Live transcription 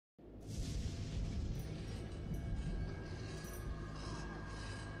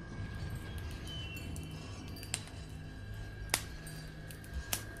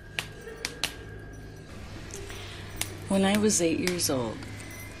When I was 8 years old,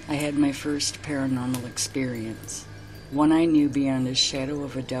 I had my first paranormal experience. One I knew beyond a shadow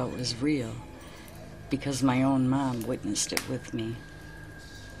of a doubt was real, because my own mom witnessed it with me.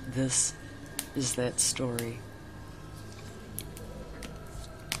 This is that story.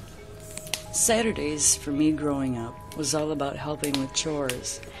 Saturdays for me growing up was all about helping with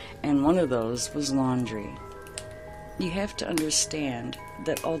chores, and one of those was laundry. You have to understand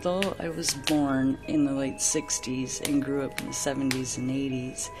that although I was born in the late 60s and grew up in the 70s and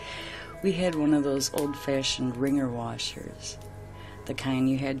 80s, we had one of those old-fashioned wringer washers, the kind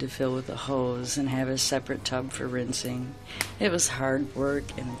you had to fill with a hose and have a separate tub for rinsing. It was hard work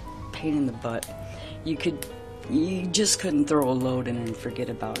and a pain in the butt. You just couldn't throw a load in and forget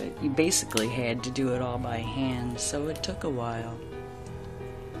about it. You basically had to do it all by hand, so it took a while.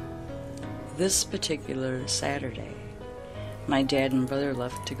 This particular Saturday, my dad and brother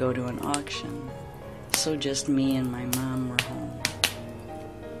left to go to an auction, so just me and my mom were home.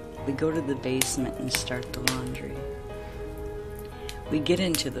 We go to the basement and start the laundry. We get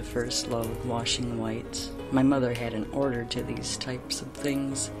into the first load, washing whites. My mother had an order to these types of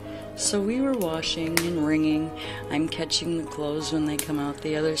things, so we were washing and wringing. I'm catching the clothes when they come out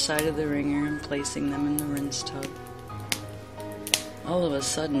the other side of the wringer and placing them in the rinse tub. All of a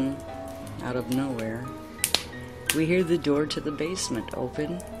sudden, out of nowhere, we hear the door to the basement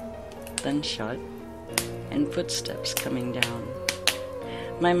open, then shut, and footsteps coming down.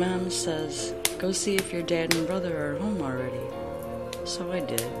 My mom says, "Go see if your dad and brother are home already." So I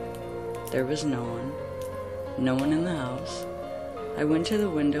did. There was no one in the house. I went to the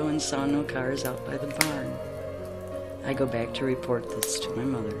window and saw no cars out by the barn. I go back to report this to my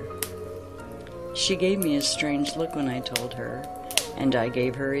mother. She gave me a strange look when I told her, and I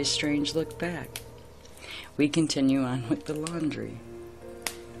gave her a strange look back. We continue on with the laundry.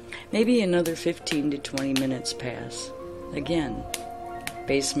 Maybe another 15 to 20 minutes pass. Again,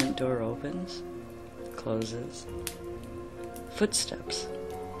 basement door opens, closes. Footsteps.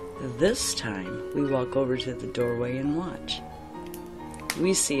 This time, we walk over to the doorway and watch.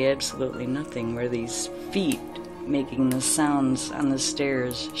 We see absolutely nothing where these feet making the sounds on the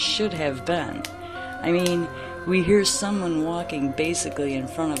stairs should have been. I mean, we hear someone walking basically in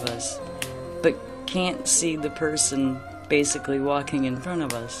front of us, but can't see the person basically walking in front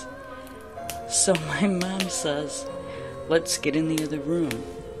of us. So my mom says, "Let's get in the other room."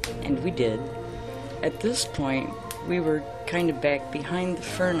 And we did. At this point, we were kind of back behind the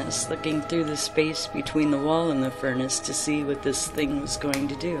furnace, looking through the space between the wall and the furnace to see what this thing was going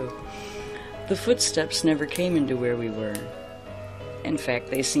to do. The footsteps never came into where we were. In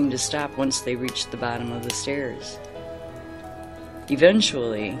fact, they seemed to stop once they reached the bottom of the stairs.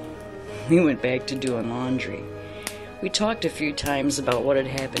 Eventually, we went back to doing laundry. We talked a few times about what had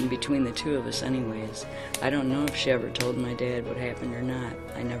happened between the two of us anyways. I don't know if she ever told my dad what happened or not.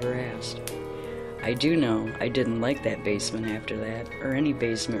 I never asked. I do know I didn't like that basement after that, or any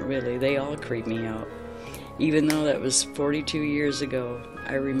basement really. They all creep me out. Even though that was 42 years ago,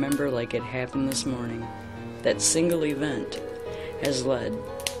 I remember like it happened this morning. That single event has led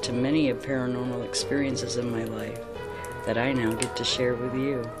to many paranormal experiences in my life that I now get to share with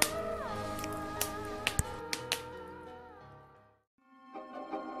you.